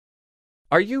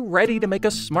Are you ready to make a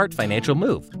smart financial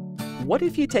move? What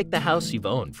if you take the house you've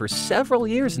owned for several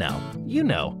years now? You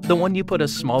know, the one you put a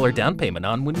smaller down payment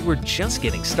on when you were just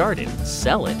getting started,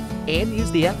 sell it, and use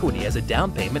the equity as a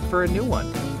down payment for a new one.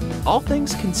 All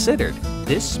things considered,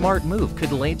 this smart move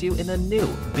could land you in a new,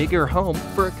 bigger home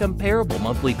for a comparable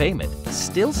monthly payment,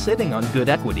 still sitting on good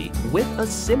equity with a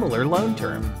similar loan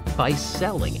term. By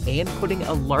selling and putting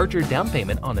a larger down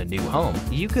payment on a new home,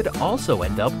 you could also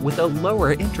end up with a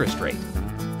lower interest rate.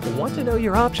 Want to know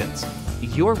your options?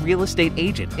 Your real estate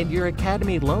agent and your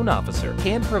Academy loan officer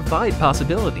can provide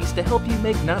possibilities to help you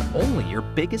make not only your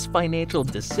biggest financial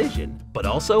decision, but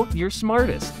also your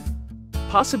smartest.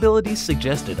 Possibilities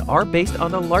suggested are based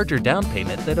on a larger down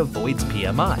payment that avoids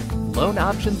PMI. Loan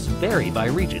options vary by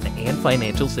region and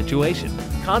financial situation.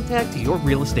 Contact your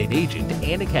real estate agent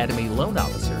and Academy loan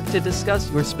officer to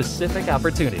discuss your specific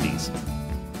opportunities.